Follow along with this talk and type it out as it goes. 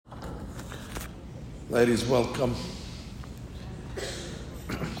Ladies, welcome.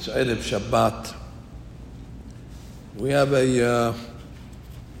 It's Erev Shabbat. We have a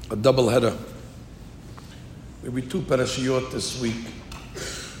double header. Maybe two parashiyot this week.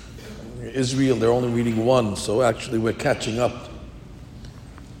 Israel, they're only reading one, so actually we're catching up.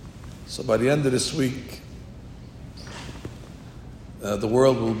 So by the end of this week, the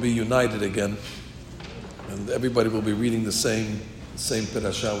world will be united again, and everybody will be reading the same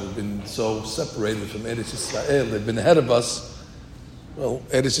parasha. We've been so separated from Eretz Yisrael. They've been ahead of us. Well,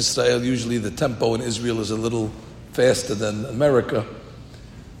 Eretz Yisrael, usually the tempo in Israel is a little faster than America.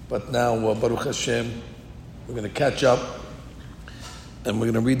 But now, Baruch Hashem, we're going to catch up. And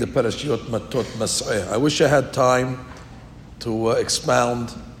we're going to read the Parashiyot Matot Mas'eh. I wish I had time to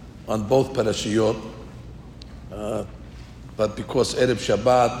expound on both Parashiyot. But because Erev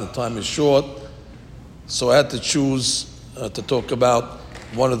Shabbat, the time is short, so I had to choose to talk about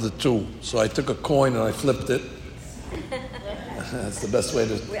one of the two. So I took a coin and I flipped it. That's the best way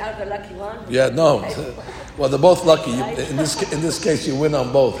to... We are the lucky one? Yeah, no. Well, they're both lucky. In this case, you win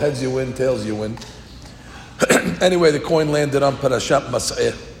on both. Heads you win, tails you win. Anyway, the coin landed on Parashat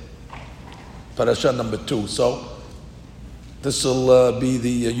Mas'eh. Parashat number 2. So this will be the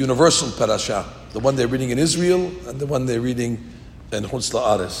universal parasha. The one they're reading in Israel and the one they're reading in Chutz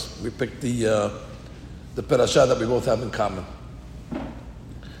La'aretz. We picked the parasha that we both have in common.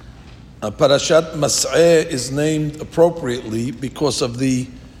 Parashat Mas'eh is named appropriately because of the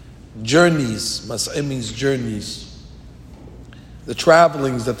journeys. Mas'eh means journeys. The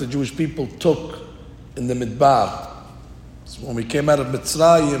travelings that the Jewish people took in the Midbar. So when we came out of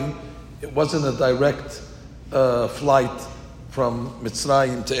Mitzrayim, it wasn't a direct flight from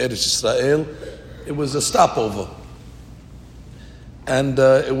Mitzrayim to Eretz Yisrael. It was a stopover. And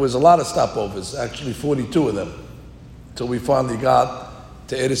it was a lot of stopovers, actually 42 of them, until we finally got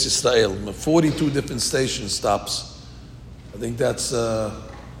to Eretz Yisrael. 42 different station stops. I think that's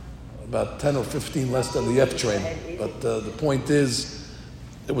about 10 or 15 less than the F train. But the point is,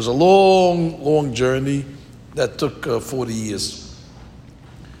 it was a long journey that took 40 years.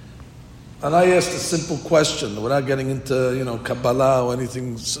 And I asked a simple question, without getting into Kabbalah or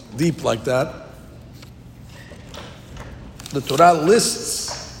anything deep like that. The Torah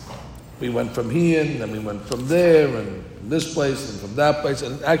lists, we went from here, and then we went from there, and from this place, and from that place,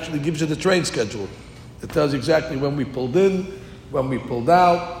 and it actually gives you the train schedule. It tells you exactly when we pulled in, when we pulled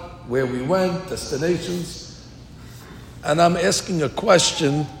out, where we went, destinations. And I'm asking a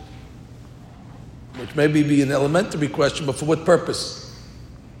question, which maybe be an elementary question, but for what purpose?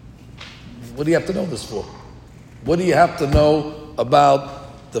 What do you have to know this for? What do you have to know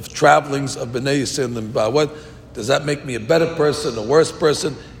about the travelings of Bnei Yisrael and Midbar? What does that make me a better person, a worse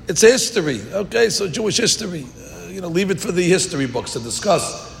person? It's history, okay? So Jewish history, leave it for the history books to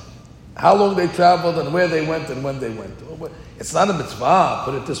discuss how long they traveled and where they went and when they went. It's not a mitzvah,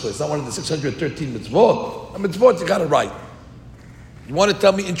 put it this way. It's not one of the 613 mitzvot. A mitzvot, you got it right. You want to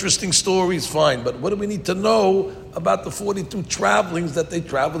tell me interesting stories, fine, but what do we need to know about the 42 travelings that they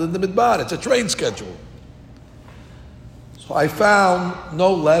traveled in the Midbar? It's a train schedule. So I found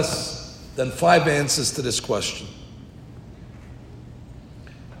no less than 5 answers to this question.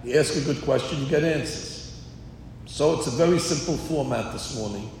 You ask a good question, you get answers. So it's a very simple format this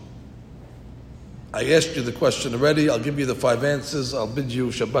morning. I asked you the question already, I'll give you the 5 answers, I'll bid you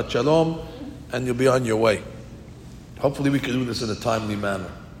Shabbat Shalom, and you'll be on your way. Hopefully we can do this in a timely manner.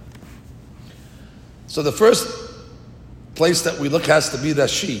 So the first place that we look has to be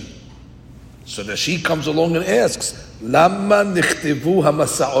Rashi. So Rashi comes along and asks, Lama nichtivu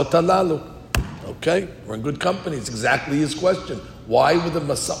hamasa'ot halalu? Okay, we're in good company. It's exactly his question. Why were the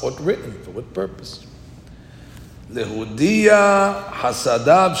Masa'ot written? For what purpose? Lehudiya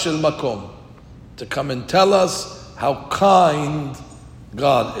hasadav shel makom. To come and tell us how kind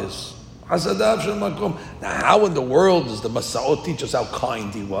God is. Hasadav shel makom. Now, how in the world does the Masa'ot teach us how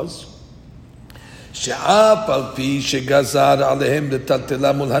kind He was? That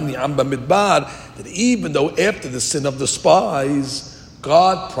even though after the sin of the spies,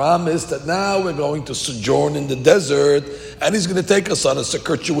 God promised that now we're going to sojourn in the desert and He's going to take us on a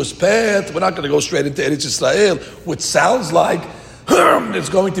circuitous path. We're not going to go straight into Eretz Yisrael, which sounds like it's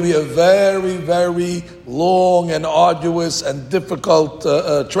going to be a very, very long and arduous and difficult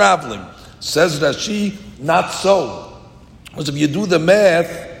traveling. Says Rashi, not so. Because if you do the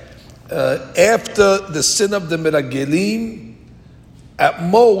math, after the sin of the Meragelim, at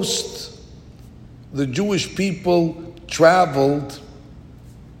most, the Jewish people traveled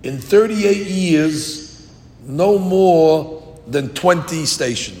in 38 years no more than 20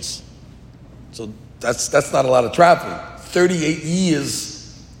 stations. So that's not a lot of traveling. 38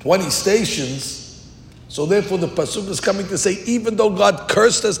 years, 20 stations, So therefore the Pasuk is coming to say, even though God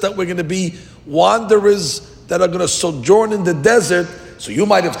cursed us that we're going to be wanderers that are going to sojourn in the desert, so you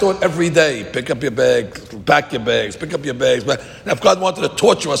might have thought every day, pick up your bag, pack your bags, pick up your bags. But if God wanted to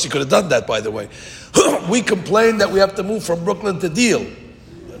torture us, he could have done that, by the way. We complain that we have to move from Brooklyn to Deal.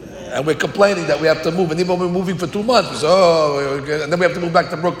 And we're complaining that we have to move. And even when we're moving for 2 months, we say, and then we have to move back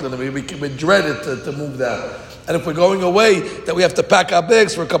to Brooklyn. And we dread it to move there. And if we're going away, that we have to pack our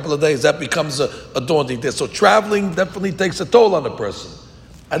bags for a couple of days, that becomes a daunting thing. So traveling definitely takes a toll on a person.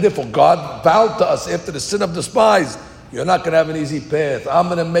 And therefore God vowed to us after the sin of the spies, you're not going to have an easy path. I'm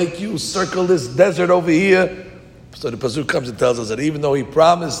going to make you circle this desert over here. So the Pasuk comes and tells us that even though he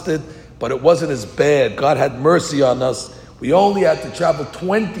promised it, but it wasn't as bad. God had mercy on us. We only had to travel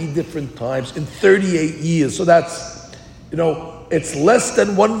 20 different times in 38 years. So that's, it's less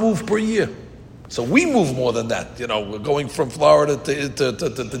than one move per year. So we move more than that. We're going from Florida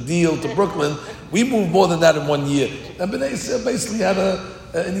to Deal to Brooklyn. We move more than that in 1 year. And Bnei Yisrael basically had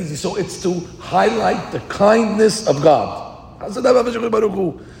an easy. So it's to highlight the kindness of God.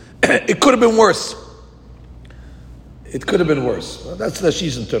 It could have been worse. It could have been worse. Well, that's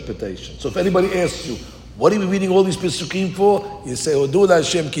Rashi's interpretation. So if anybody asks you, what are we reading all these Pesukim for? You say, Odu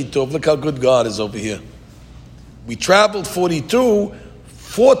Hashem ki tov. Look how good God is over here. We traveled 42.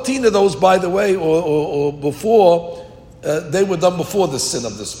 14 of those, by the way, or before, they were done before the sin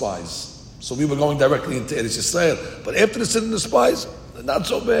of the spies. So we were going directly into Eretz Yisrael. But after the sin of the spies, not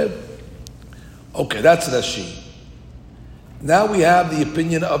so bad. Okay, that's Rashi. Now we have the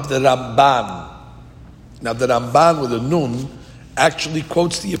opinion of the Ramban. Now the Ramban with a nun actually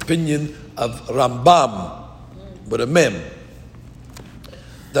quotes the opinion of Rambam with a mem.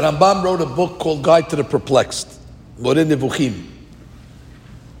 The Rambam wrote a book called Guide to the Perplexed, Moreh Nevuchim.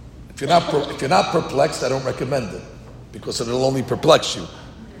 If you're not perplexed, I don't recommend it, because it'll only perplex you.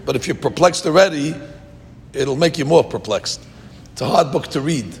 But if you're perplexed already, it'll make you more perplexed. It's a hard book to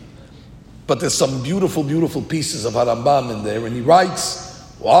read. But there's some beautiful, beautiful pieces of Rambam in there, and he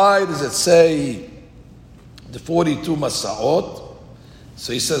writes, why does it say the 42 Masaot?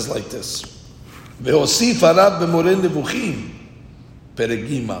 So he says like this, Ve'osif Harab b'Moreh Nevuchim, Perek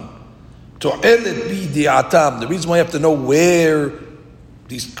Gimel, To'elet bi'di'atam. The reason why you have to know where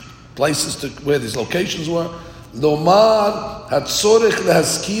these places, where these locations were, Lomar hatzorech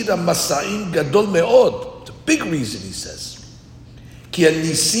lehaskir ha'masa'im gadol me'od. It's a big reason, he says. Ki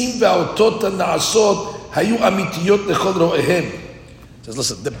ha'nisim ve'aotot ha'na'asot hayu amitiyot lechol ro'ehem. He says,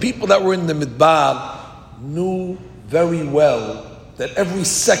 listen, the people that were in the Midbar knew very well that every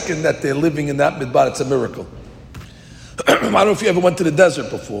second that they're living in that Midbar, it's a miracle. I don't know if you ever went to the desert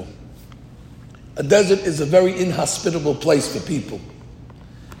before. A desert is a very inhospitable place for people.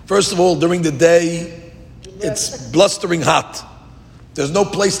 First of all, during the day, it's blustering hot. There's no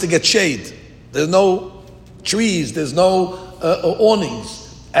place to get shade. There's no trees. There's no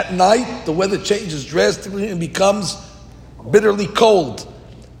awnings. At night, the weather changes drastically and becomes bitterly cold.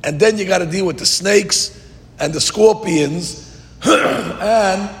 And then you got to deal with the snakes and the scorpions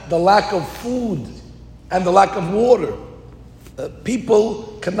and the lack of food and the lack of water.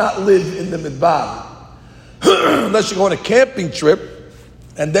 People cannot live in the Midbar unless you go on a camping trip.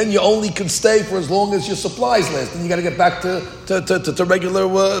 And then you only can stay for as long as your supplies last. Then you got to get back to regular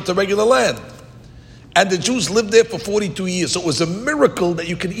land. And the Jews lived there for 42 years. So it was a miracle that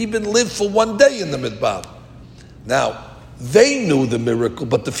you could even live for 1 day in the Midbar. Now, they knew the miracle,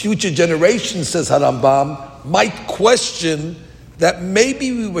 but the future generation, says Harambam, might question that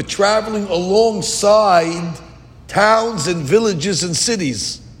maybe we were traveling alongside towns and villages and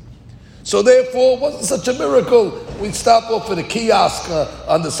cities. So therefore, it wasn't such a miracle. We'd stop off at a kiosk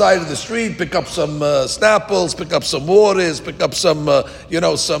on the side of the street, pick up some Snapples, pick up some waters, pick up some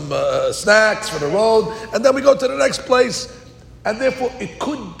snacks for the road, and then we go to the next place. And therefore, it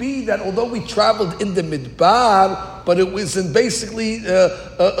could be that although we traveled in the Midbar, but it was in basically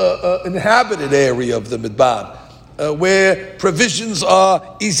inhabited area of the Midbar, where provisions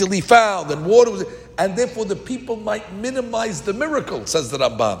are easily found and water was, and therefore the people might minimize the miracle, says the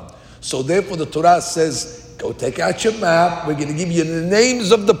Rambam. So therefore the Torah says, go take out your map, we're going to give you the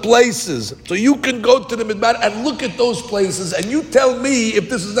names of the places. So you can go to the Midbar and look at those places, and you tell me if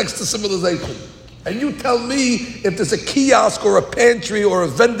this is next to civilization. And you tell me if there's a kiosk or a pantry or a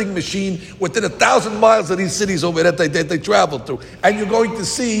vending machine within 1,000 miles of these cities over there that they traveled through. And you're going to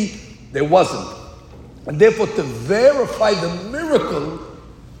see there wasn't. And therefore to verify the miracle,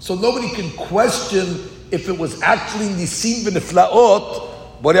 so nobody can question if it was actually Nisim v'Niflaot,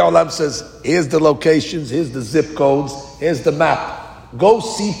 Borei Olam says, here's the locations, here's the zip codes, here's the map. Go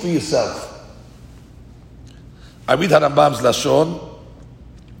see for yourself. I read Harambam's Lashon.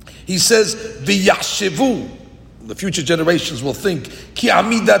 He says, "V'yachshevu," the future generations will think, "Ki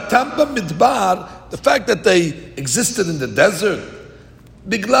amidatam b'midbar," the fact that they existed in the desert,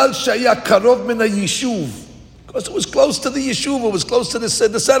 "Biglal shaya karov min hayishuv," because it was close to the yeshuv, it was close to the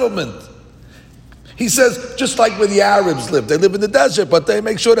settlement. He says, just like where the Arabs live, they live in the desert, but they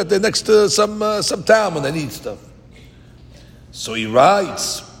make sure that they're next to some town when they need stuff. So he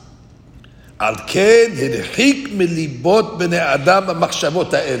writes, "Al ken hirchik milibot bnei adam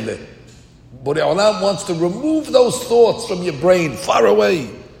hamachshavot ha'ele." Borei Olam wants to remove those thoughts from your brain, far away.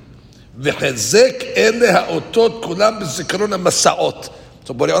 V'chezek ele ha'otot kulam b'zikaron ha'masaot.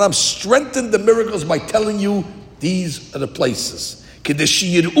 So Borei Olam strengthened the miracles by telling you these are the places. Kedei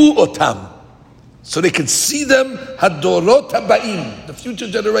sheyir'u otam, so they can see them, hadorot haba'im, the future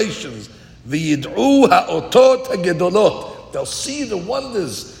generations. V'yid'u ha'otot ha'gedolot, they'll see the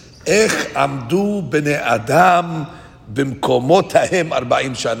wonders. Ech amdu bnei adam b'mkomot hahem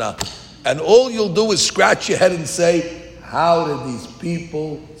 40 shana. And all you'll do is scratch your head and say, how did these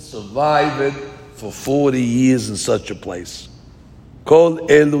people survive it for 40 years in such a place? Kol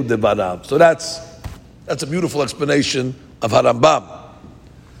elu devarav. So that's a beautiful explanation of Harambam.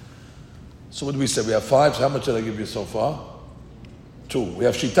 So what do we say? We have 5. So how much did I give you so far? 2. We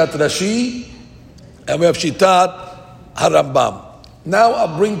have Shitat Rashi and we have Shitat Harambam. Now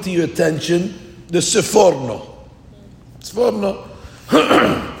I'll bring to your attention the Seforno. Seforno.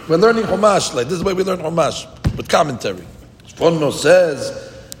 We're learning Chumash. Like this is the way we learn Chumash with commentary. Seforno says,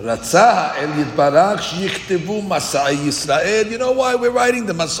 "Ratzah el yitbarach shichtavu Masai Yisrael." You know why we're writing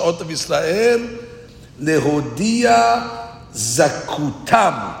the Masot of Israel? Lehodia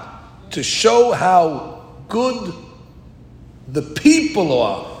zakutam, to show how good the people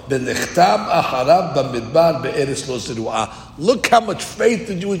are. Look how much faith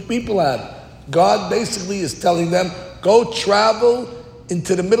the Jewish people had. God basically is telling them, go travel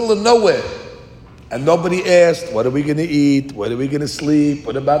into the middle of nowhere. And nobody asked, what are we going to eat? What are we going to sleep?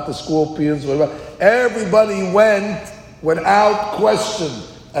 What about the scorpions? Everybody went without question.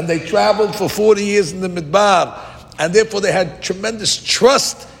 And they traveled for 40 years in the Midbar. And therefore they had tremendous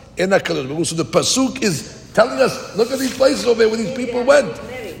trust in HaKadosh Baruch Hu. So the Pasuk is telling us, look at these places over there where these people went.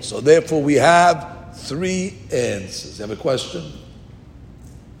 So therefore we have 3 answers. You have a question?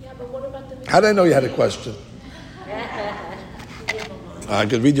 Yeah, but what about the... How did I know you had a question? I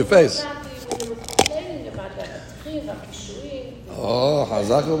could read your face. Oh,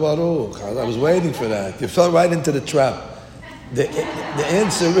 Chazak Baruch. I was waiting for that. You fell right into the trap. The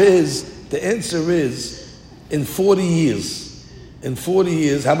answer is, in 40 years,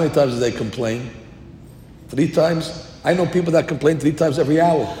 how many times did they complain? 3 times? I know people that complain 3 times every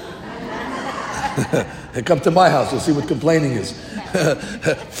hour. They come to my house, you'll see what complaining is.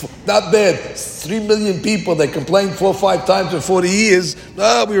 Not bad. 3 million people, they complained 4 or 5 times in 40 years.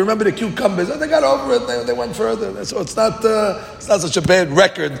 We remember the cucumbers. They got over it, they went further. So it's not such a bad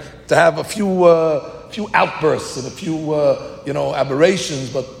record to have a few outbursts and a few aberrations,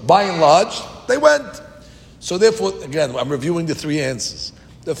 but by and large, they went. So therefore, again, I'm reviewing the 3 answers.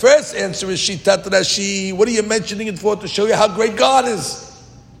 The first answer is Shitat Rashi. What are you mentioning it for? To show you how great God is.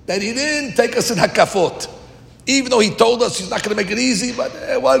 That He didn't take us in hakafot. Even though He told us He's not going to make it easy, but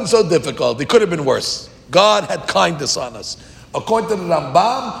it wasn't so difficult. It could have been worse. God had kindness on us. According to the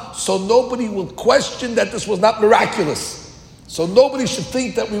Rambam, so nobody will question that this was not miraculous. So nobody should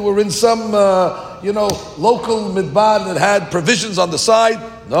think that we were in some, local midbar that had provisions on the side.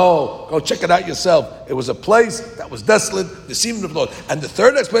 No, go check it out yourself. It was a place that was desolate, the semen of the Lord. And the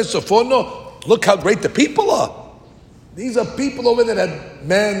third explanation, look how great the people are. These are people over there that had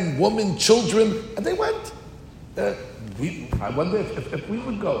men, women, children, and they went. I wonder if we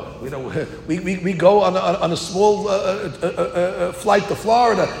would go. We go on a small flight to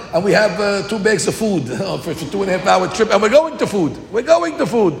Florida, and we have 2 bags of food for a 2.5 hour trip, and we're going to food.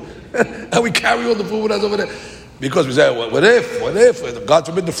 And we carry all the food with us over there. Because we say, what if, God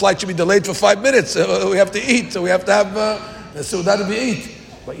forbid the flight should be delayed for 5 minutes, we have to eat, so we have to have, so that we eat.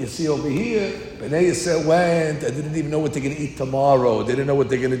 But you see over here, Bnei Yisrael went, they didn't even know what they're going to eat tomorrow, they didn't know what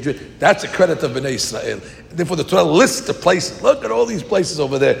they're going to drink. That's a credit of Bnei Yisrael. And therefore the Torah lists the places, look at all these places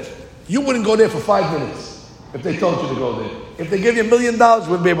over there. You wouldn't go there for 5 minutes if they told you to go there. If they gave you $1 million, you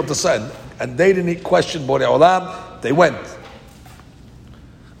wouldn't be able to send. And they didn't question Borei Olam, they went.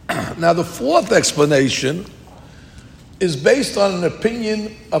 Now the 4th explanation is based on an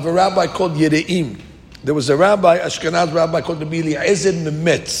opinion of a rabbi called Yereim. There was a rabbi, Ashkenaz rabbi called Rabbi Eliezer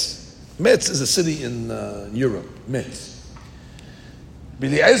Metz. Metz is a city in Europe, Metz.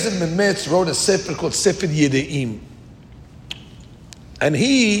 Rabbi Eliezer Metz wrote a sefer called Sefer Yereim. And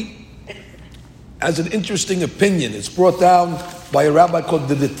he has an interesting opinion. It's brought down by a rabbi called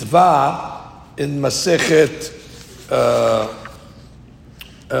the Ritva in Masechet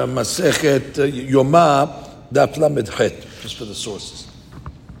Yoma Daf Lamed Het, just for the sources.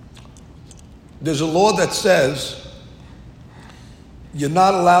 There's a law that says you're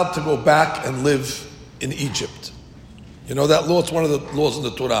not allowed to go back and live in Egypt. You know that law? It's one of the laws in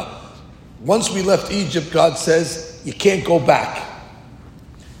the Torah. Once we left Egypt, God says you can't go back.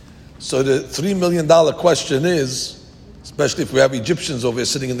 So the $3 million question is, especially if we have Egyptians over here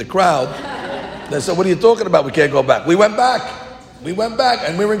sitting in the crowd, they said, what are you talking about? We can't go back. We went back.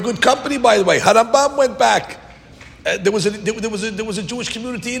 And we were in good company, by the way. Harambam went back. There was a Jewish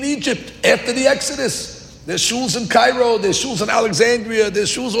community in Egypt after the Exodus. There's shuls in Cairo, there's shuls in Alexandria,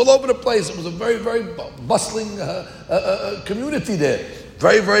 there's shuls all over the place. It was a very, very bustling community there.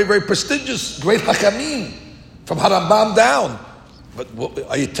 Very, very, very prestigious, great Hachamim from Harambam down. But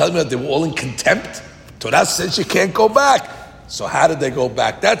are you telling me that they were all in contempt? Torah says you can't go back. So how did they go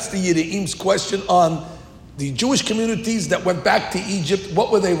back? That's the Yereim's question on the Jewish communities that went back to Egypt.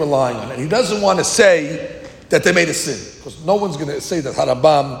 What were they relying on? And he doesn't want to say that they made a sin, because no one's going to say that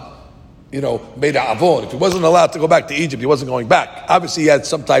Harambam, made a avon. If he wasn't allowed to go back to Egypt, he wasn't going back. Obviously, he had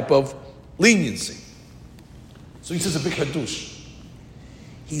some type of leniency. So he says a big hadush.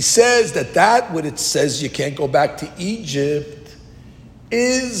 He says that what it says you can't go back to Egypt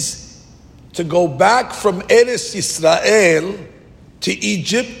is to go back from Eretz Yisrael to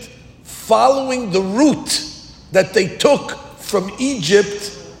Egypt following the route that they took from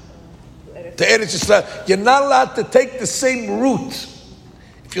Egypt to Eretz Yisrael. You're not allowed to take the same route.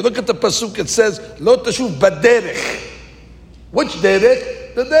 If you look at the pasuk, it says, Lo tashuv baderech. Which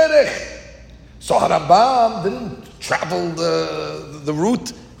derech? The derech. So Harambam didn't travel the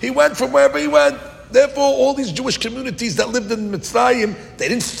route. He went from wherever he went. Therefore, all these Jewish communities that lived in Mitzrayim, they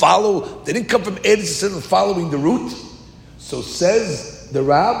didn't come from Eretz Yisrael following the route. So says the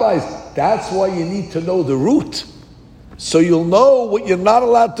rabbis, that's why you need to know the route. So you'll know what you're not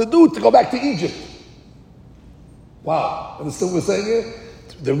allowed to do to go back to Egypt. Wow. Understand what we're saying here?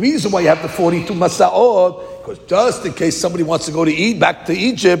 The reason why you have the 42 Masa'od, because just in case somebody wants to go back to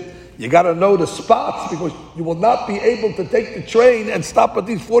Egypt, you got to know the spots, because you will not be able to take the train and stop at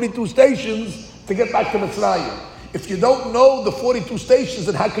these 42 stations to get back to Mitzrayim. If you don't know the 42 stations,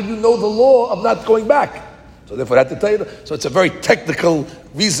 then how can you know the law of not going back? So therefore I have to tell you. So it's a very technical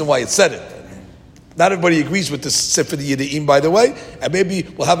reason why it said it. Not everybody agrees with this Sefer Yereim, by the way, and maybe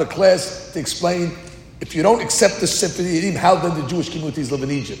we'll have a class to explain, if you don't accept the Sefer Yereim, how then the Jewish communities live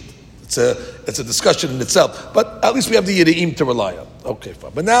in Egypt. It's a discussion in itself. But at least we have the Yereim to rely on. Okay,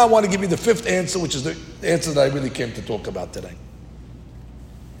 fine. But now I want to give you the fifth answer, which is the answer that I really came to talk about today.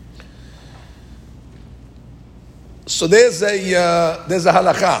 So there's a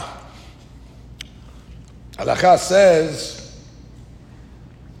halakha. Halakha says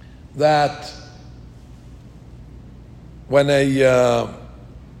that when a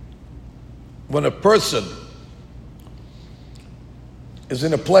person is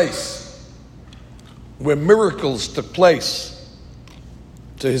in a place where miracles took place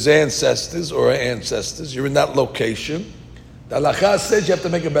to his ancestors or her ancestors, you're in that location, the halakha says you have to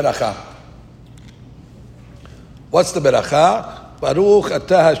make a beracha. What's the beracha? Baruch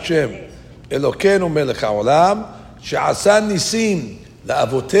atah Hashem Elokeinu melech haolam she'asa nisim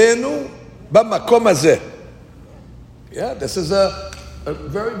la'avotenu b'makom hazeh. Yeah, this is a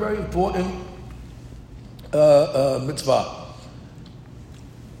very, very important mitzvah.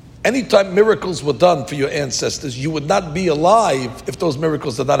 Anytime miracles were done for your ancestors, you would not be alive if those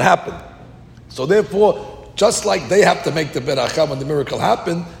miracles did not happen. So therefore, just like they have to make the beracha when the miracle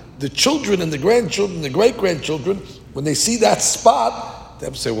happened, the children and the grandchildren, the great-grandchildren, when they see that spot, they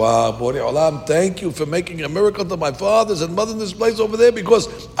have to say, wow, Borei Olam, thank you for making a miracle to my fathers and mothers in this place over there, because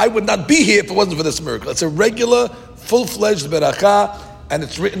I would not be here if it wasn't for this miracle. It's a regular, full-fledged beracha, and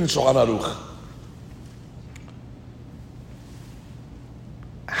it's written in Shulchan Aruch.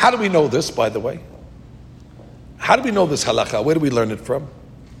 How do we know this, by the way? How do we know this halakha? Where do we learn it from?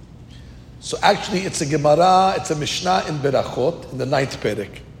 So actually, it's a Gemara, it's a Mishnah in Berachot, in the 9th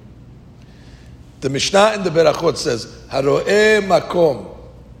Perek. The Mishnah in the Berachot says, Haro'eh makom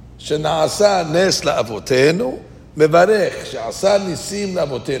she'na'asa nes la'avotenu mevarech she'asa nisim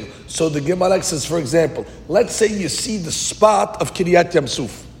la'avotenu. So the Gemara says, for example, let's say you see the spot of Kiryat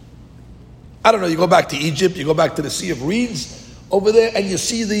Yamsuf. I don't know, you go back to Egypt, you go back to the Sea of Reeds, over there, and you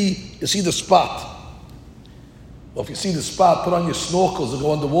see the spot. Well, if you see the spot, put on your snorkels and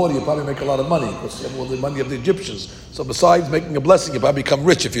go underwater, you probably make a lot of money, because you have all the money of the Egyptians. So besides making a blessing, you probably become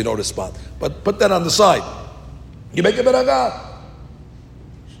rich if you know the spot. But put that on the side. You make a beracha.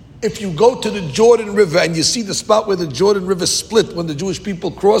 If you go to the Jordan River and you see the spot where the Jordan River split when the Jewish people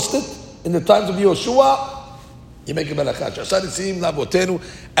crossed it in the times of Yoshua, you make a beracha.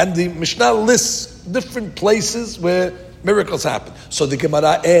 And the Mishnah lists different places where miracles happen. So the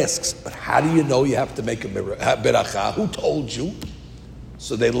Gemara asks, but how do you know you have to make a beracha? Who told you?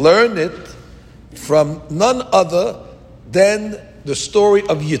 So they learn it from none other than the story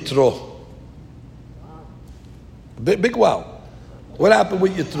of Yitro. Big wow. What happened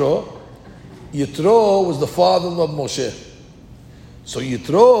with Yitro? Yitro was the father of Moshe. So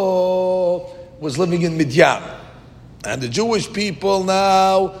Yitro was living in Midian. And the Jewish people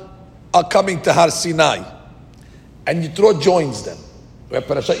now are coming to Har Sinai. And Yitro joins them. Where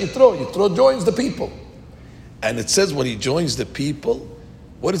Parashat Yitro joins the people. And it says when he joins the people,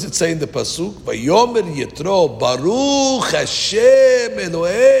 what does it say in the Pasuk? Vayomer Yitro, Baruch Hashem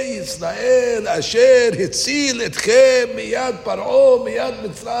Elohei Yisrael, Asher Hitzil Etchem Miyad Paro, Miyad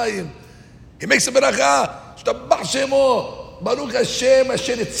Mitzrayim. He makes a beracha. Shtabach Shemo, Baruch Hashem,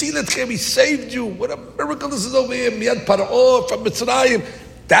 Asher Hitzil Etchem. He saved you. What a miracle this is over here. Miyad Paro from Mitzrayim.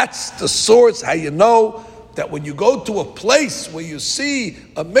 That's the source, how you know that when you go to a place where you see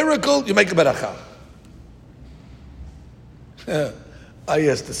a miracle, you make a beracha. I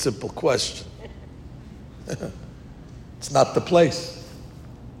asked a simple question. It's not the place.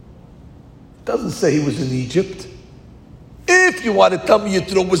 It doesn't say he was in Egypt. If you want to tell me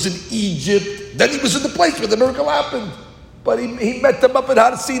Yitro was in Egypt, then he was in the place where the miracle happened. But he met them up at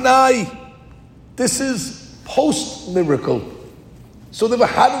Har Sinai. This is post-miracle. So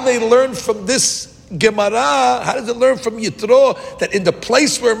how do they learn from this Gemara? How does it learn from Yitro that in the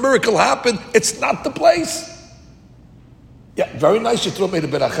place where a miracle happened, it's not the place? Yeah, very nice. Yitro made a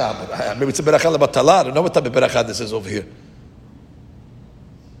beracha, but maybe it's a beracha lebatala. I don't know what type of beracha this is over here.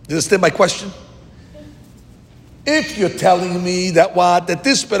 You understand my question? If you're telling me that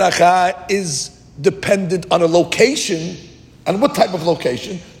this beracha is dependent on a location, and what type of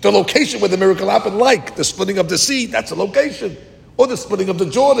location? The location where the miracle happened, like the splitting of the sea, that's a location. Or the splitting of the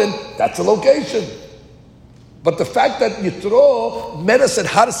Jordan, that's a location. But the fact that Yitro met us at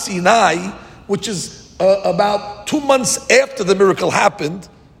Har Sinai, which is about 2 months after the miracle happened,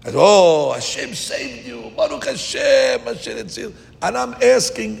 and Hashem saved you, Baruch Hashem, Hashem Etzil. And I'm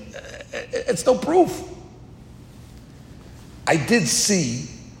asking, it's no proof. I did see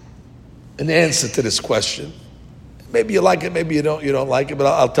an answer to this question. Maybe you like it, maybe you don't like it, but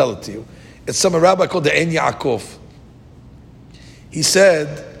I'll tell it to you. It's some rabbi called the Ein Yaakov. He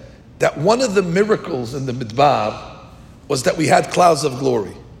said that one of the miracles in the Midbar was that we had clouds of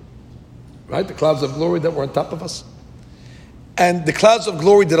glory. Right? The clouds of glory that were on top of us. And the clouds of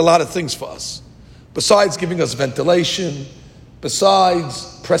glory did a lot of things for us. Besides giving us ventilation,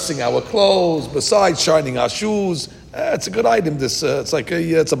 besides pressing our clothes, besides shining our shoes. It's a good item. This it's like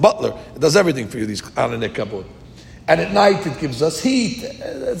it's a butler. It does everything for you, these Ananei Kavod. And at night it gives us heat.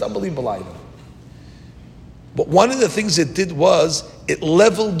 It's an unbelievable item. But one of the things it did was it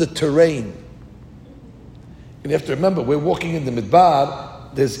leveled the terrain. And you have to remember, we're walking in the Midbar.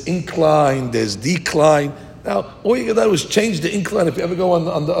 There's incline, there's decline. Now, all you got to do is change the incline. If you ever go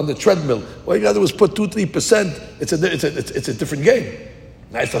on the treadmill, all you got to do is put 2-3%. It's a different game.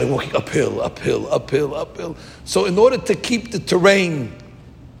 Now I started walking uphill. So in order to keep the terrain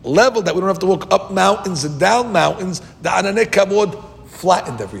level, that we don't have to walk up mountains and down mountains, the Ananei Kavod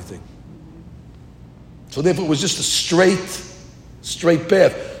flattened everything. So therefore, it was just a straight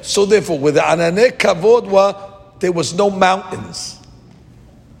path. So therefore, with the Ananei Kavod, there was no mountains.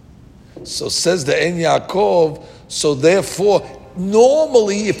 So says the Ein Yaakov, so therefore,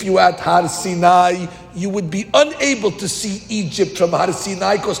 normally if you at Har Sinai, you would be unable to see Egypt from Har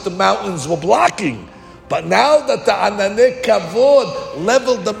Sinai because the mountains were blocking. But now that the Ananei Kavod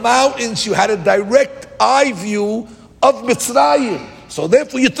leveled the mountains, you had a direct eye view of Mitzrayim. So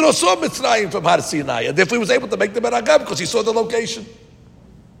therefore, Yitro saw Mitzrayim from Har Sinai, and therefore he was able to make the beracha because he saw the location.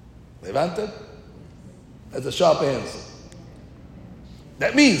 Levante? That's a sharp answer.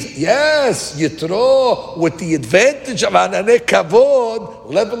 That means, yes, Yitro, with the advantage of Ananei Kavod,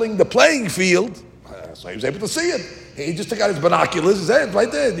 leveling the playing field, so he was able to see it. He just took out his binoculars, he said,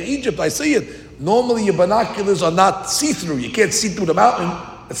 right there in Egypt, I see it. Normally your binoculars are not see-through. You can't see through the mountain.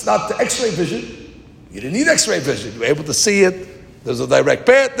 It's not the X-ray vision. You didn't need X-ray vision. You were able to see it. There's a direct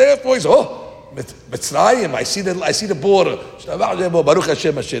path. Therefore, he said, Mitzrayim, I see the border. Baruch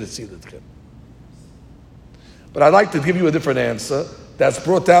Hashem, but I'd like to give you a different answer that's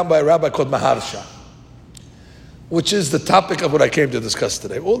brought down by a rabbi called Maharsha, which is the topic of what I came to discuss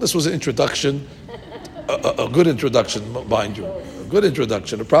today. All this was an introduction, a good introduction, mind you. A good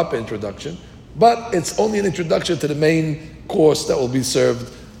introduction, a proper introduction. But it's only an introduction to the main course that will be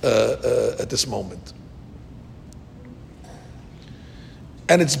served at this moment.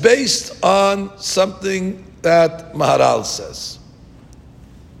 And it's based on something that Maharal says.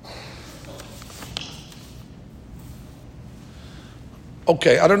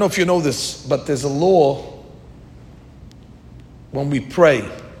 Okay, I don't know if you know this, but there's a law when we pray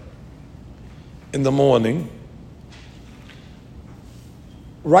in the morning.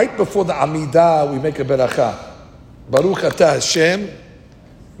 Right before the Amidah, we make a beracha. Baruch atah Hashem,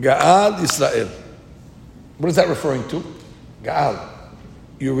 Ga'al Yisrael. What is that referring to? Ga'al.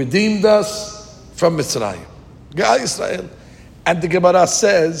 You redeemed us from Mitzrayim. Ga'al Yisrael. And the Gemara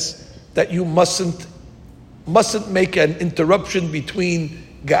says that you mustn't make an interruption between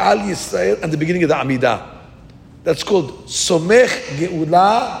Ga'al Yisrael and the beginning of the Amidah. That's called Somech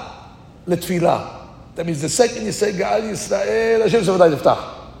Ge'ula Letfilah. That means the second you say Ga'al Yisrael, Hashem Zavadai Yiftach.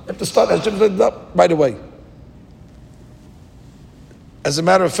 You have to start Hashem Zavadai right away. As a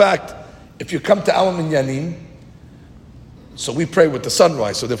matter of fact, if you come to our minyanim, so we pray with the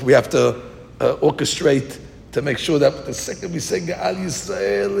sunrise, so that we have to orchestrate to make sure that the second we say Ga'al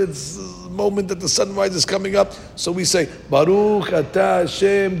Yisrael, it's the moment that the sunrise is coming up. So we say Baruch Atah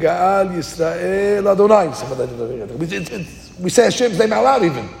Hashem Ga'al Yisrael Adonai. We say Hashem's name out loud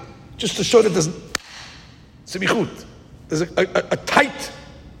even, just to show that there's semichut. There's a tight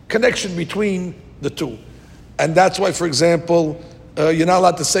connection between the two. And that's why, for example, you're not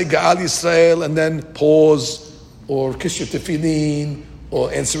allowed to say Ga'al Yisrael and then pause or kiss your tefillin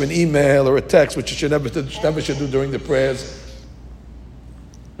or answer an email or a text, which you never should do during the prayers.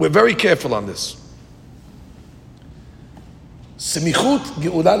 We're very careful on this. Semichut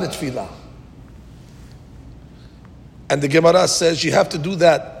ge'ula letfilah. And the Gemara says you have to do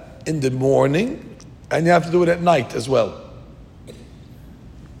that in the morning and you have to do it at night as well.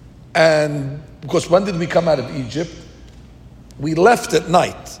 And because when did we come out of Egypt? We left at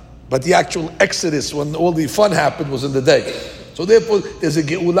night, but the actual exodus, when all the fun happened, was in the day. So therefore, there's a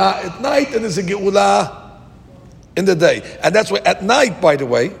ge'ula at night and there's a ge'ula in the day. And that's why at night, by the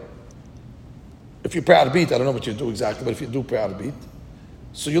way, if you pray Arbit, I don't know what you do exactly, but if you do pray Arbit,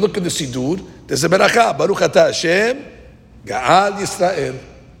 so you look in the Sidur, there's a beracha, Baruch Atah Hashem, Ga'al Yisrael.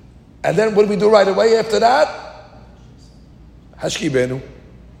 And then what do we do right away after that? Hashkibenu.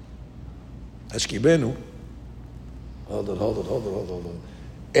 Hashkibenu. Hold on.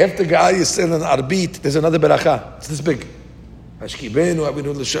 After Ga'al Yisrael and Arbit, there's another beracha. It's this big. Hashkibenu,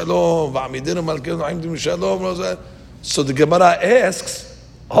 Abinu L'Shalom, V'amidinu Malkinu, Aimdim L'Shalom. So the Gemara asks,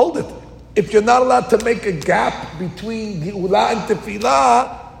 hold it. If you're not allowed to make a gap between Ge'ula and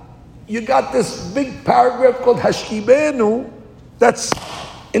Tefillah, you got this big paragraph called Hashkibenu that's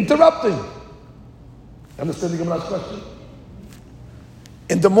interrupting. Understand the Gemara's question?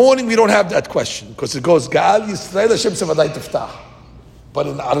 In the morning, we don't have that question because it goes Ga'al Yisrael Hashem Sevadai Tiftach. But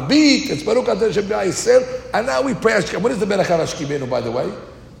in Arbit, it's Baruch Atah Hashem Ga'al Yisrael, and now we pray Hashkibenu. What is the Berachah Hashkibenu, by the way?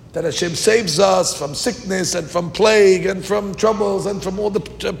 That Hashem saves us from sickness and from plague and from troubles and from all the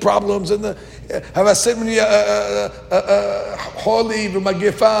problems and the holy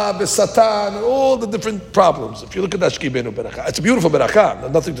v'magefa v'satan and all the different problems. If you look at Hashkibenu Berachah, it's a beautiful Berachah,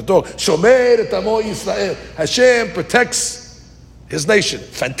 nothing to talk. Shomer et amo Yisrael. Hashem protects His nation.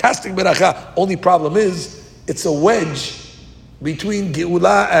 Fantastic Berachah. Only problem is, it's a wedge between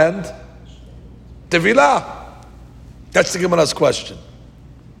Geula and Tevilah. That's the Gemara's question.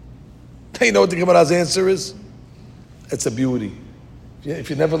 You know what the Gemara's answer is? It's a beauty. If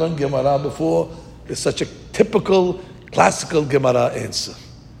you never learned Gemara before, it's such a typical, classical Gemara answer.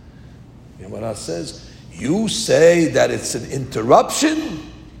 Gemara says, you say that it's an interruption,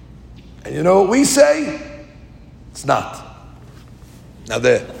 and you know what we say? It's not. Now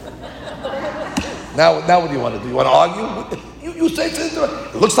there. Now what do you want to do? You want to argue? You say it's an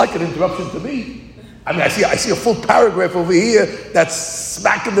interruption. It looks like an interruption to me. I mean, I see a full paragraph over here that's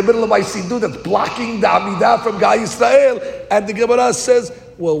smack in the middle of my Siddur that's blocking the Amidah from Ga'al Yisrael. And the Gemara says,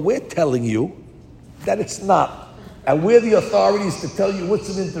 well, we're telling you that it's not. And we're the authorities to tell you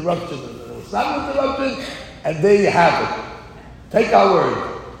what's an interruption. It's not an interruption, and there you have it. Take our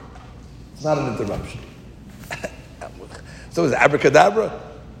word. It's not an interruption. So it's abracadabra.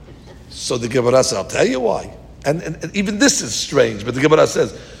 So the Gemara says, I'll tell you why. And even this is strange, but the Gemara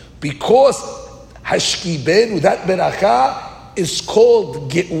says, because Hashkibenu, that beracha, is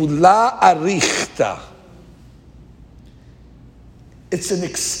called Ge'ula Arichta. It's an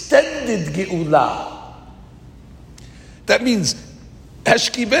extended Ge'ula. That means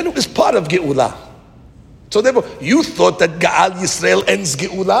Hashkibenu is part of Ge'ula. So therefore, you thought that Ga'al Yisrael ends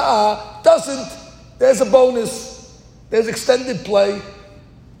Ge'ula. Doesn't. There's a bonus. There's extended play.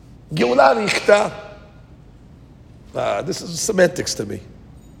 Ge'ula Arichta. This is semantics to me.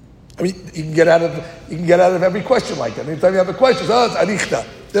 I mean, you can get out of every question like that. Anytime you have a question, it's arichta.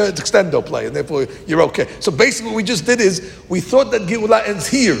 It's extendo play, and therefore you're okay. So basically what we just did is, we thought that Geula ends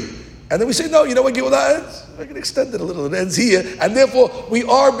here. And then we say, no, you know what Geula ends? I can extend it a little. It ends here. And therefore, we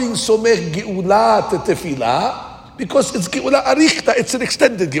are being somech Geula to tefillah, because it's Geula arichta, it's an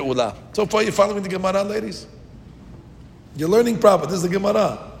extended Geula. So far, you're following the Gemara, ladies? You're learning proper. This is the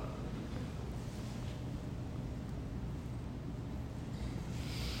Gemara.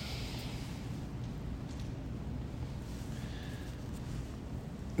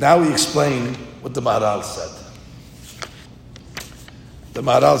 Now we explain what the Maharal said. The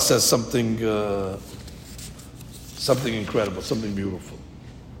Maharal says something incredible, something beautiful.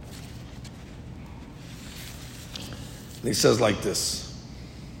 And he says like this.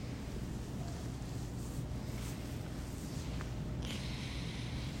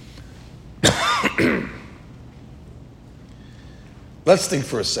 Let's think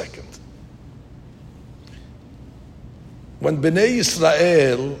for a second. When Bnei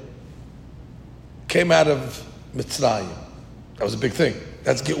Yisrael came out of Mitzrayim, that was a big thing.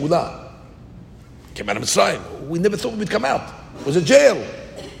 That's Geula. Came out of Mitzrayim. We never thought we'd come out. It was a jail.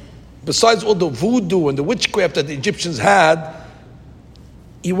 Besides all the voodoo and the witchcraft that the Egyptians had,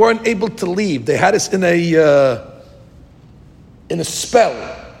 you weren't able to leave. They had us in a spell.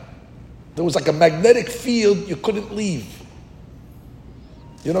 There was like a magnetic field. You couldn't leave.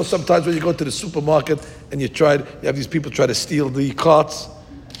 You know, sometimes when you go to the supermarket and you have these people try to steal the carts,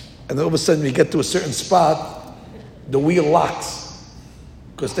 and then all of a sudden you get to a certain spot, the wheel locks,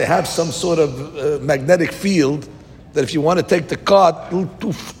 because they have some sort of magnetic field that if you want to take the cart a little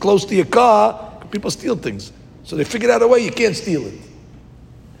too close to your car, people steal things. So they figured out a way you can't steal it.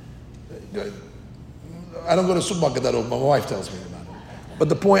 I don't go to the supermarket that often. My wife tells me about it. But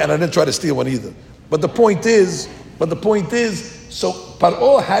the point, and I didn't try to steal one either. But the point is, so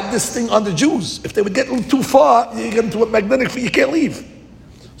Paro had this thing on the Jews. If they would get a little too far, you get into a magnetic field, you can't leave.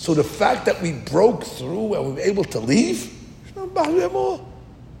 So the fact that we broke through and we were able to leave,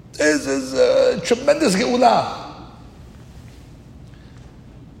 is a tremendous geula.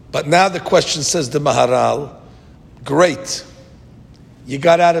 But now the question, says the Maharal, great, you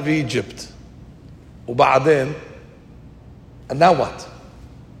got out of Egypt, and now what?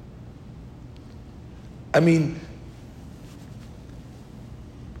 I mean,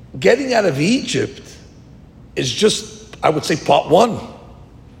 getting out of Egypt is just, I would say, part one.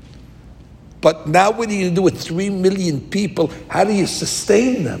 But now what are you going to do with 3 million people? How do you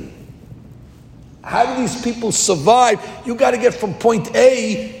sustain them? How do these people survive? You got to get from point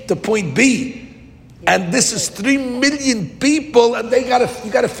A to point B. And this is 3 million people, and you got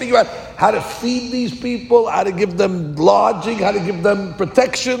to figure out how to feed these people, how to give them lodging, how to give them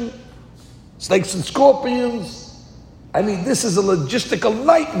protection, snakes and scorpions. I mean, this is a logistical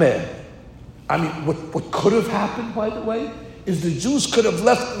nightmare. I mean, what could have happened, by the way, is the Jews could have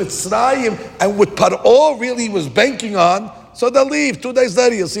left Mitzrayim, and what Paro really was banking on, so they'll leave. 2 days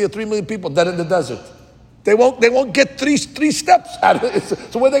later, you'll see 3 million people dead in the desert. They won't get three steps out of it.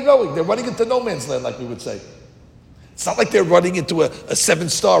 So where are they going? They're running into no man's land, like we would say. It's not like they're running into a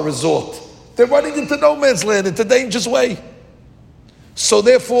 7-star resort. They're running into no man's land, into dangerous way. So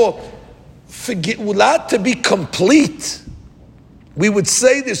therefore, for Geula to be complete, we would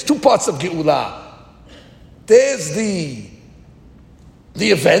say there's 2 parts of Geula. There's the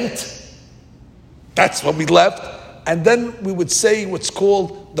event. That's when we left. And then we would say what's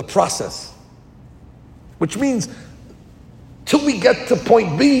called the process. Which means, till we get to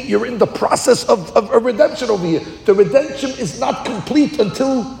point B, you're in the process of a redemption over here. The redemption is not complete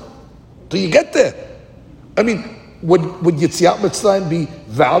until you get there. I mean, would Yetziat Mitzrayim be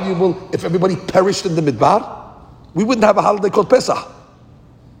valuable if everybody perished in the Midbar? We wouldn't have a holiday called Pesach.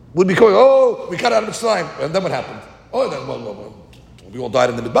 We'd be going, we got out of Mitzrayim. And then what happened? Well, we all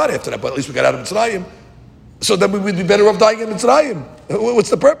died in the Midbar after that, but at least we got out of Mitzrayim. So then we would be better off dying in Mitzrayim. What's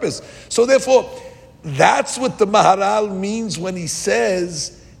the purpose? So therefore, that's what the Maharal means when he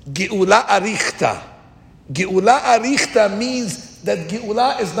says Geula Arichta. Geula Arichta means that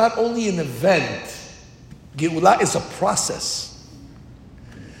Geula is not only an event, Geula is a process.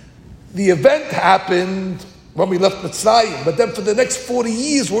 The event happened when we left Mitzrayim, but then for the next 40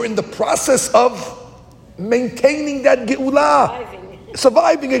 years we're in the process of maintaining that Geula.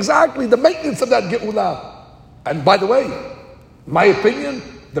 Surviving, exactly, the maintenance of that Geula. And by the way, my opinion,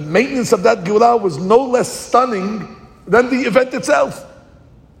 the maintenance of that Geula was no less stunning than the event itself.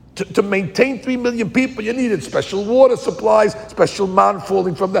 To maintain 3 million people, you needed special water supplies, special man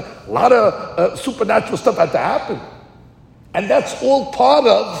falling from that. A lot of supernatural stuff had to happen. And that's all part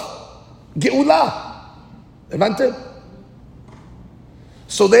of Geula. Imagine?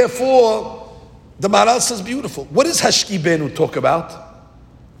 So therefore, the Maharal says beautiful. What does Hashkibenu talk about?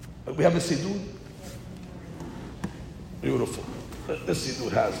 We have a Siddur. Beautiful. This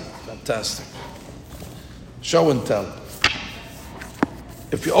Siddur has it. Fantastic. Show and tell.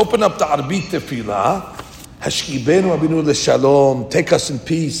 If you open up the Arbit Tefillah, Hashkibenu Abinu L'Shalom, take us in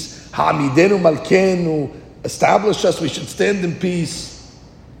peace. Ha'amidenu Malkenu, establish us, we should stand in peace.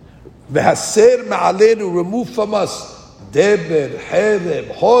 V'haser ma'alenu, remove from us Deber,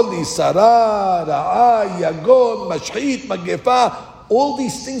 Hereb, Holi, Sarah, Ra'ah, Yagon, Mashhit, Magefa. All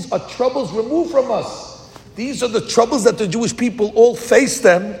these things are troubles removed from us. These are the troubles that the Jewish people all face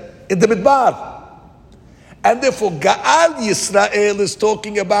them in the Midbar. And therefore, Ga'al Yisrael is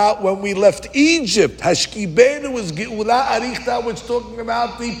talking about when we left Egypt. Hashkibenu is Geula Arichta, which is talking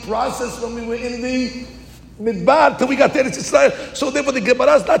about the process when we were in the Midbar till we got there. It's Israel. So therefore, the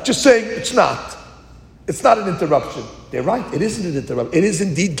Gemara is not just saying it's not. It's not an interruption. They're right. It isn't an interruption. It is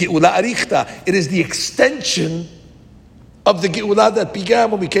indeed Geula Arichta. It is the extension of the Geula that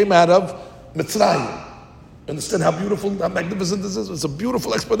began when we came out of Mitzrayim. Understand how beautiful, how magnificent this is? It's a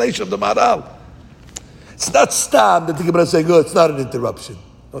beautiful explanation of the Maharal. It's not stam that the Gemara is saying, oh, it's not an interruption.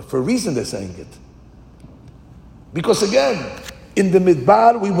 No, for a reason they're saying it. Because again, in the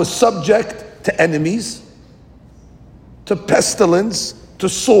Midbar, we were subject to enemies, to pestilence, to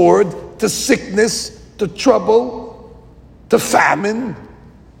sword, to sickness, to trouble, to famine,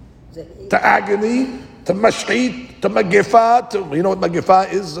 to agony, to mashhit, to magefa, you know what magefa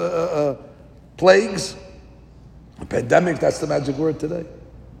is? Plagues, a pandemic, that's the magic word today.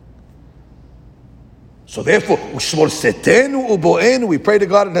 So therefore, we pray to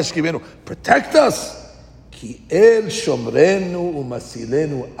God in Hashkibenu, protect us. Ki el shomrenu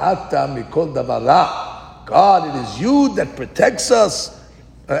umasilenu ata mikol davar. God, it is you that protects us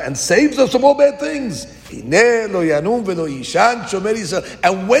and saves us from all bad things. And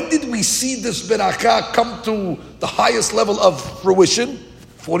when did we see this beracha come to the highest level of fruition?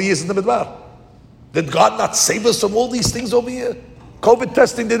 40 years in the Midbar. Did God not save us from all these things over here? COVID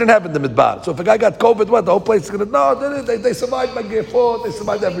testing didn't happen in the Midbar. So if a guy got COVID, what? The whole place is going to... No, they survived Magefot, they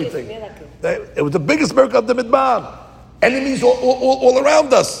survived everything. It was the biggest miracle of the Midbar. Enemies all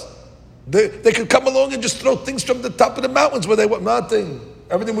around us. They could come along and just throw things from the top of the mountains where they were nothing.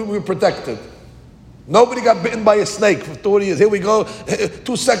 Everything we were protected. Nobody got bitten by a snake for 30 years. Here we go,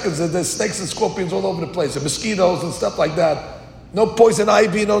 2 seconds, there's snakes and scorpions all over the place, and mosquitoes and stuff like that. No poison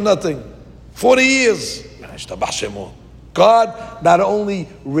ivy, no nothing. 40 years. God not only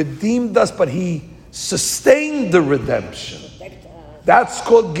redeemed us, but He sustained the redemption. That's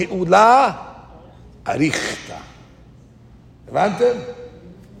called Geula Arichta.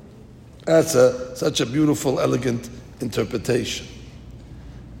 That's such a beautiful, elegant interpretation.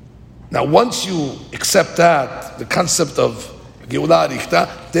 Now, once you accept that, the concept of Geula Arichta,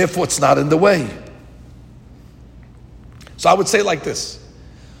 therefore it's not in the way. So I would say like this.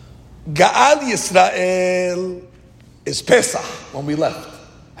 Ga'al Yisrael is Pesach, when we left.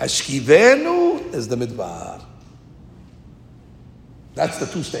 Hashkivenu is the Midbar. That's the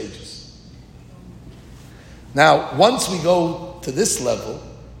 2 stages. Now, once we go to this level,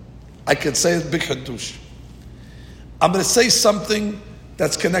 I can say it big hadush. I'm going to say something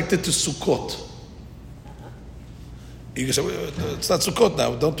that's connected to Sukkot. You can say, it's not Sukkot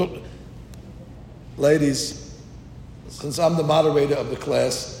now, don't talk. Ladies, since I'm the moderator of the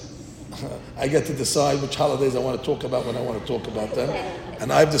class, I get to decide which holidays I want to talk about when I want to talk about them.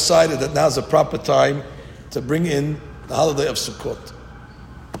 And I've decided that now's the proper time to bring in the holiday of Sukkot.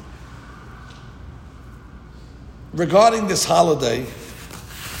 Regarding this holiday,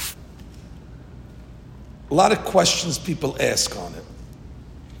 a lot of questions people ask on it.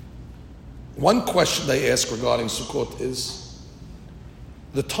 One question they ask regarding Sukkot is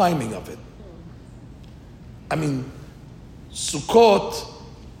the timing of it. I mean, Sukkot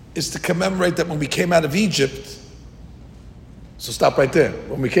is to commemorate that when we came out of Egypt. So stop right there.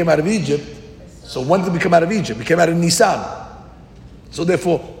 When we came out of Egypt, so when did we come out of Egypt? We came out of Nisan. So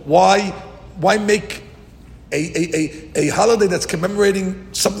therefore, why make a holiday that's commemorating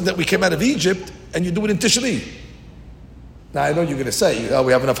something that we came out of Egypt and you do it in Tishri? Now I know you're going to say, oh,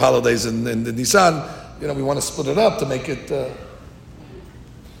 we have enough holidays in the Nisan, we want to split it up to make it...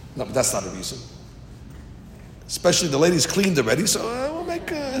 No, but that's not a reason. Especially the ladies cleaned already, so we'll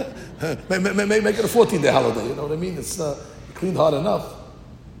make it a 14-day holiday. You know what I mean? It's cleaned hard enough.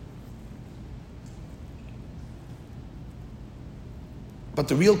 But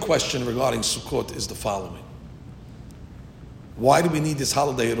the real question regarding Sukkot is the following: why do we need this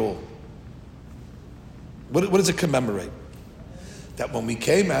holiday at all? What does it commemorate? That when we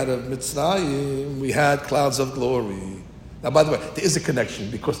came out of Mitzrayim, we had clouds of glory. Now, by the way, there is a connection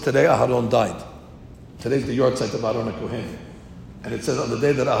because today Aharon died. Today's the yahrzeit of Aharon HaKohen. And it says on the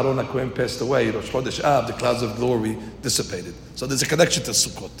day that Aharon HaKohen passed away, Rosh Chodesh Av, the clouds of glory dissipated. So there's a connection to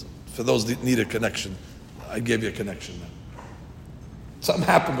Sukkot. For those that need a connection, I gave you a connection now. Something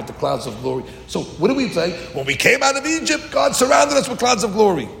happened with the clouds of glory. So what do we say? When we came out of Egypt, God surrounded us with clouds of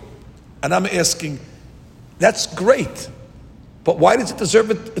glory. And I'm asking, that's great. But why does it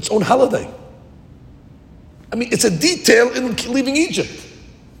deserve its own holiday? I mean, it's a detail in leaving Egypt.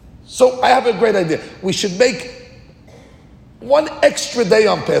 So I have a great idea. We should make one extra day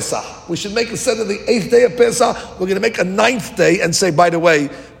on Pesach. We should make, instead of the 8th day of Pesach, we're going to make a 9th day and say, by the way,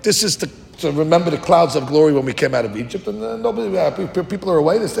 this is to remember the clouds of glory when we came out of Egypt. And people are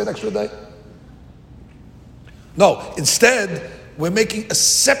away, they stay an extra day. No, instead, we're making a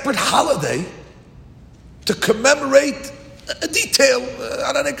separate holiday to commemorate a detail,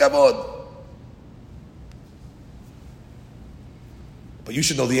 Aranei Kavod. But you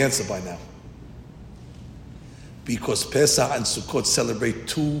should know the answer by now. Because Pesach and Sukkot celebrate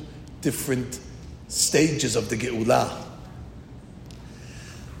two different stages of the Geulah.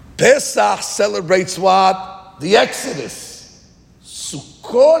 Pesach celebrates what? The Exodus.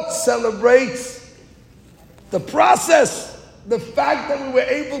 Sukkot celebrates the process. The fact that we were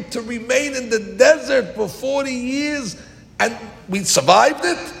able to remain in the desert for 40 years and we survived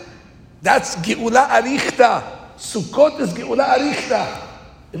it. That's Geulah Arichta. Sukkot is Geulah Arichta.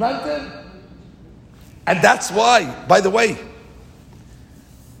 Imagine. And that's why, by the way,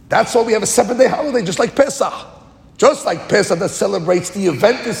 that's why we have a 7-day holiday, just like Pesach. Just like Pesach that celebrates the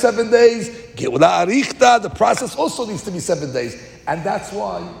event in 7 days, Geulah Arichta, the process also needs to be 7 days. And that's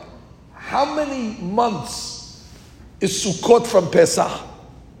why, how many months is Sukkot from Pesach?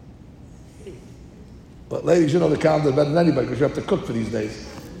 But ladies, you know the calendar better than anybody because you have to cook for these days.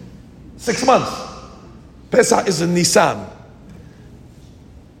 6 months. Pesach is in Nisan.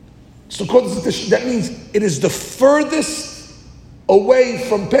 Sukkot is Tishri. That means it is the furthest away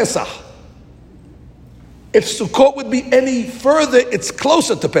from Pesach. If Sukkot would be any further, it's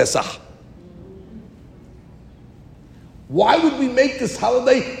closer to Pesach. Why would we make this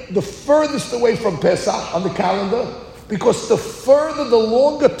holiday the furthest away from Pesach on the calendar? Because the further, the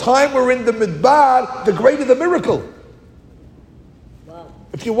longer time we're in the Midbar, the greater the miracle.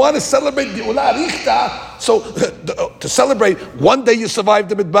 If you want to celebrate Geulah Arichta, so to celebrate 1 day you survived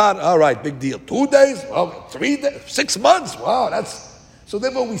the Midbar, all right, big deal. 2 days, well, 3 days, 6 months, wow, that's... So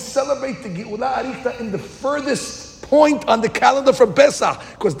therefore we celebrate the Geulah Arichta in the furthest point on the calendar from Pesach,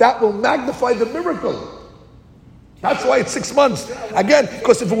 because that will magnify the miracle. That's why it's 6 months. Again,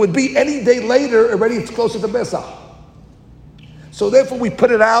 because if it would be any day later, already it's closer to Pesach. So therefore we put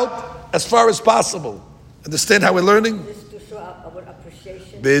it out as far as possible. Understand how we're learning?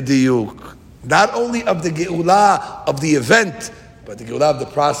 B'diuk. Not only of the Geulah of the event, but the Geulah of the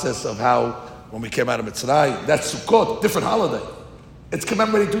process of how, when we came out of Mitzrayim, that's Sukkot, different holiday. It's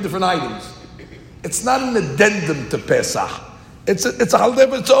commemorating 2 different items. It's not an addendum to Pesach. It's a holiday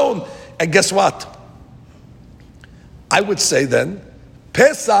of its own. And guess what? I would say then,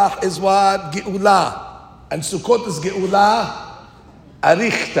 Pesach is what? Geulah. And Sukkot is Geulah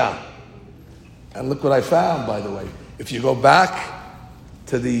Arichta. And look what I found, by the way. If you go back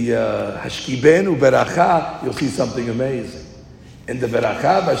to the Hashkibenu Beracha, you'll see something amazing. In the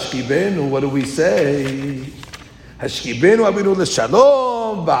Beracha Hashkibenu, what do we say? Hashkibenu Abinu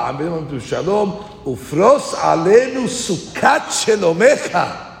L'Shalom, Ba'aminu Abinu Shalom, Ufros Alenu Sukkot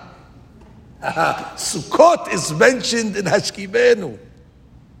Shelomecha. Sukkot is mentioned in Hashkibenu.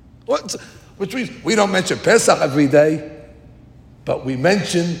 Which means we don't mention Pesach every day, but we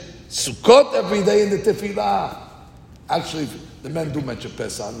mention Sukkot every day in the Tefillah. Actually, the men do mention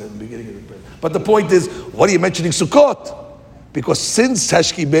Pesach in the beginning of the prayer. But the point is, what are you mentioning Sukkot? Because since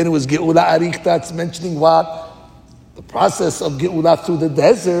Hashkibenu is Geulah Arichta, it's mentioning what? The process of Geulah through the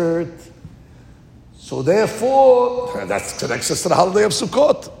desert. So therefore, that connects us to the holiday of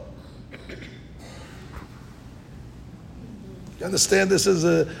Sukkot. You understand? This is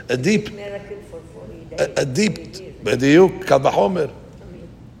a deep, a deep, B'diuk, Kal V'chomer.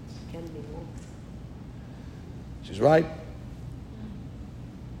 She's right.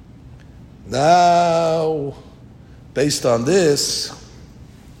 Now, based on this,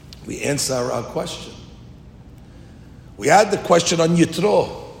 we answer our question. We had the question on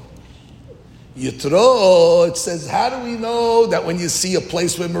Yitro. Yitro, it says, how do we know that when you see a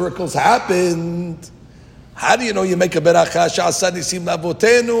place where miracles happened, how do you know you make a beracha sha'asa nisim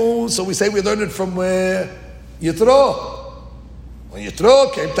l'avotenu? So we say we learned it from where? Yitro. When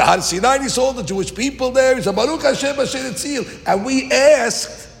Yitro came to Har Sinai, he saw the Jewish people there. He said, Baruch Hashem Asher Etzil. And we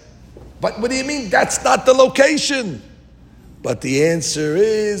asked, but what do you mean? That's not the location. But the answer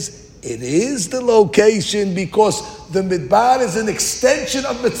is, it is the location because the Midbar is an extension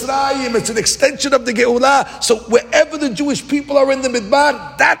of Mitzrayim. It's an extension of the Geulah. So wherever the Jewish people are in the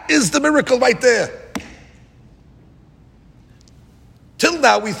Midbar, that is the miracle right there. Till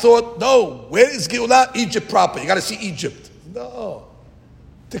now we thought, no, where is Geulah? Egypt proper. You got to see Egypt. No.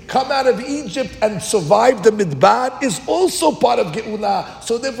 To come out of Egypt and survive the Midbar is also part of Geulah.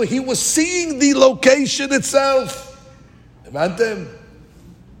 So therefore he was seeing the location itself. Imagine.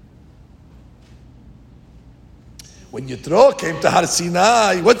 When Yitro came to Har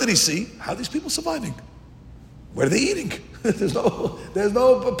Sinai, what did he see? How are these people surviving? Where are they eating? There's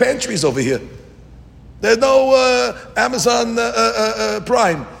no pantries over here. There's no Amazon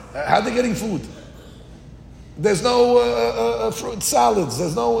Prime. How are they getting food? There's no fruit salads.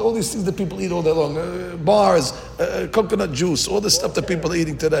 There's no all these things that people eat all day long. Bars, coconut juice, all the stuff that people are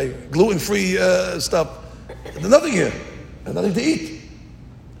eating today. Gluten-free stuff. There's nothing here. There's nothing to eat.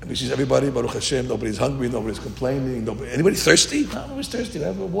 And we see everybody, Baruch Hashem, nobody's hungry, nobody's complaining. Anybody thirsty? No, nobody's thirsty. They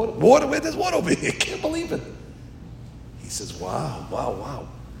have water. Water? Where? There's water over here. I can't believe it. He says, wow.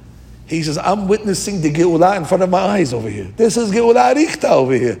 He says, I'm witnessing the Geulah in front of my eyes over here. This is Geulah Arichta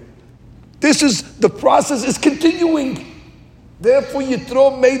over here. The process is continuing. Therefore,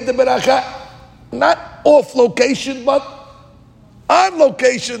 Yitro made the beracha, not off location, but on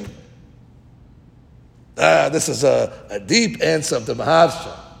location. This is a deep answer of the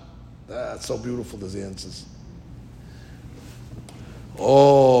Maharsha. That's so beautiful, those answers.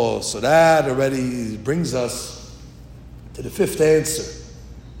 Oh, so that already brings us to the fifth answer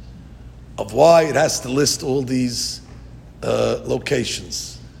of why it has to list all these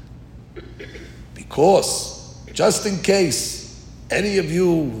locations. Because, just in case any of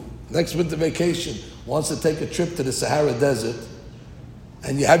you next winter vacation wants to take a trip to the Sahara Desert,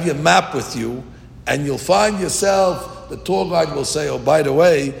 and you have your map with you, and you'll find yourself, the tour guide will say, oh, by the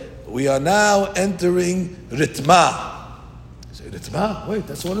way, we are now entering Ritma. You say, Ritma? Wait,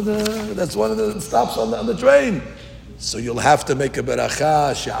 that's one of the stops on the train. So you'll have to make a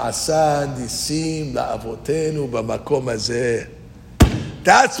beracha, she'asa nisim la'avotenu b'makom hazeh.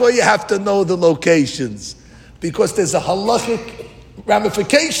 That's why you have to know the locations, because there's a halachic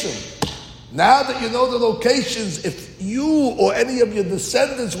ramification. Now that you know the locations, if you or any of your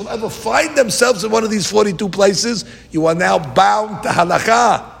descendants will ever find themselves in one of these 42 places, you are now bound to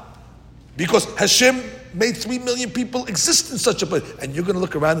halakha. Because Hashem made 3 million people exist in such a place. And you're going to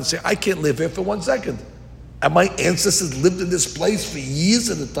look around and say, I can't live here for 1 second. And my ancestors lived in this place for years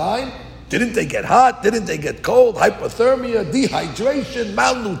at a time. Didn't they get hot? Didn't they get cold? Hypothermia, dehydration,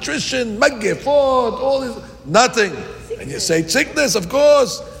 malnutrition, magefot, all this. Nothing. Sickness. And you say, sickness, of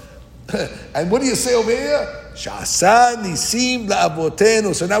course. And what do you say over here? Sha'asa nisim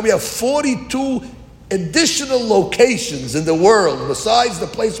la'avotenu. So now we have 42 additional locations in the world, besides the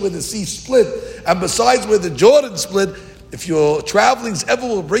place where the sea split, and besides where the Jordan split. If your travelings ever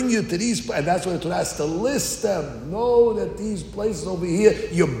will bring you to these, and that's why the Torah has to list them. Know that these places over here,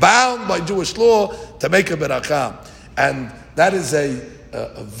 you're bound by Jewish law to make a beracha. And that is a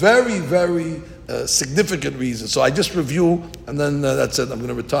very, very significant reason. So I just review, and then that's it. I'm going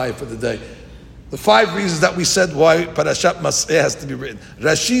to retire for the day. The 5 reasons that we said why Parashat Mas'eh has to be written.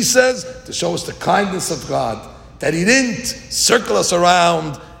 Rashi says to show us the kindness of God, that He didn't circle us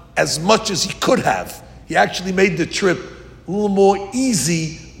around as much as He could have. He actually made the trip a little more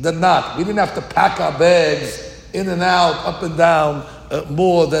easy than not. We didn't have to pack our bags in and out, up and down,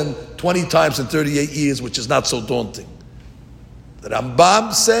 more than 20 times in 38 years, which is not so daunting. The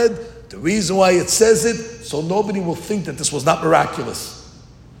Rambam said the reason why it says it, so nobody will think that this was not miraculous.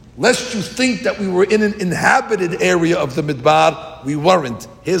 Lest you think that we were in an inhabited area of the Midbar, we weren't.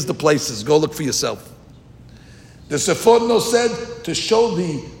 Here's the places. Go look for yourself. The Seforno said to show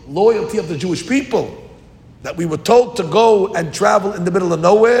the loyalty of the Jewish people, that we were told to go and travel in the middle of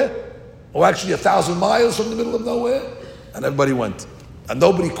nowhere, or actually 1,000 miles from the middle of nowhere, and everybody went. And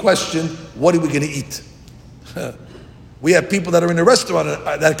nobody questioned, what are we going to eat? We have people that are in a restaurant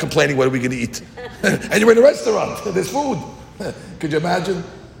that are complaining, what are we going to eat? And you're in a restaurant, there's food. Could you imagine?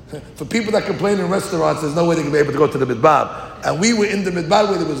 For people that complain in restaurants, there's no way they can be able to go to the Midbar. And we were in the Midbar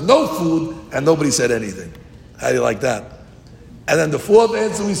where there was no food, and nobody said anything. How do you like that? And then the 4th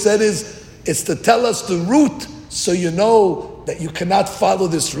answer we said is, it's to tell us the route, so you know that you cannot follow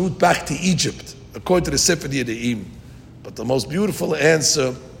this route back to Egypt, according to the Sefer Yedeim. But the most beautiful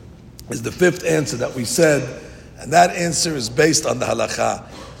answer is the 5th answer that we said, and that answer is based on the halakha.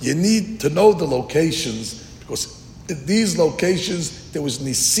 You need to know the locations, because in these locations there was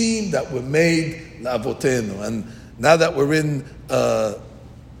nisim that were made la'avotenu. And now that we're in the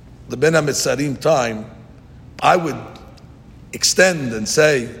Ben HaMetzarim time, I would extend and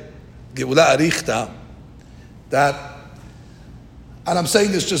say, Geula Arichta, that, and I'm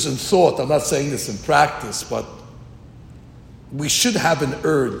saying this just in thought, I'm not saying this in practice, but we should have an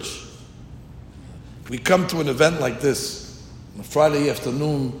urge. We come to an event like this, on a Friday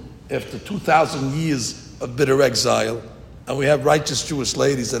afternoon, after 2,000 years of bitter exile, and we have righteous Jewish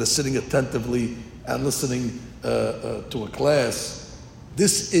ladies that are sitting attentively and listening to a class.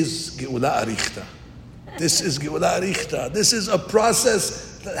 This is Geula Arichta. This is Geula Arichta. This is a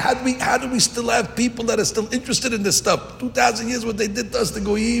process. How do we still have people that are still interested in this stuff? 2,000 years, what they did to us, the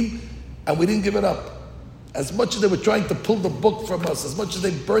Goyim, and we didn't give it up. As much as they were trying to pull the book from us, as much as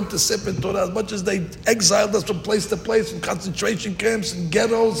they burnt the Sefer Torah, as much as they exiled us from place to place, from concentration camps and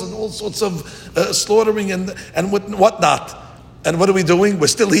ghettos and all sorts of slaughtering and whatnot. And what are we doing? We're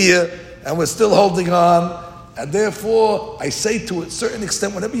still here, and we're still holding on. And therefore, I say to a certain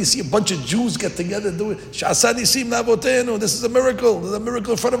extent, whenever you see a bunch of Jews get together and do it, Sha'asa nisim la'avotenu, this is a miracle. There's a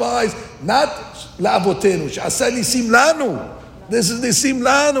miracle in front of our eyes. Not la'avotenu, Sha'asa nisim lanu. This is nisim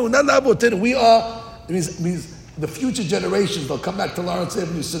lanu, not la'avotenu. We are... It means the future generations, they'll come back to Lawrence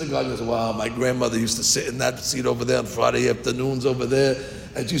Avenue Synagogue and say, wow, my grandmother used to sit in that seat over there on Friday afternoons over there,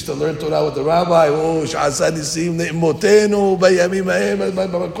 and she used to learn Torah with the rabbi. Oh, it's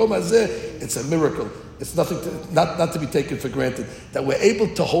a miracle. It's nothing to, not to be taken for granted, that we're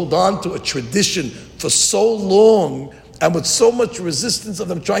able to hold on to a tradition for so long and with so much resistance of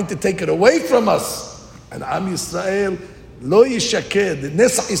them trying to take it away from us. And Am Yisrael, Lo Yishakeh, the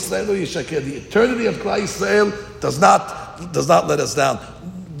Nesach Yisrael Lo Yishakeh, the eternity of Klal Yisrael does not let us down.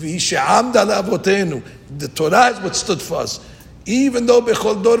 V'she'amda la'avotenu, the Torah is what stood for us. Even though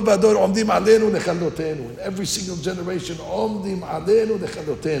bechol dor v'ador omdim aleinu lechalotenu, in every single generation omdim aleinu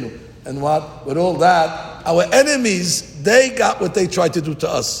lechalotenu, and what? With all that, our enemies, they got what they tried to do to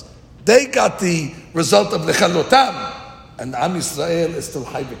us. They got the result of lechalotam, and Am Yisrael is still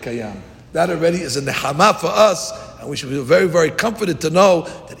Hay v'Kayam. That already is a nechama for us, and we should be very, very comforted to know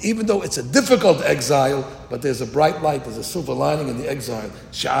that even though it's a difficult exile, but there's a bright light, there's a silver lining in the exile.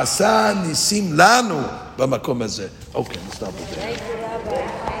 Sha'asa nisim lanu b'makom hazeh. Okay, let's stop with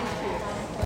that.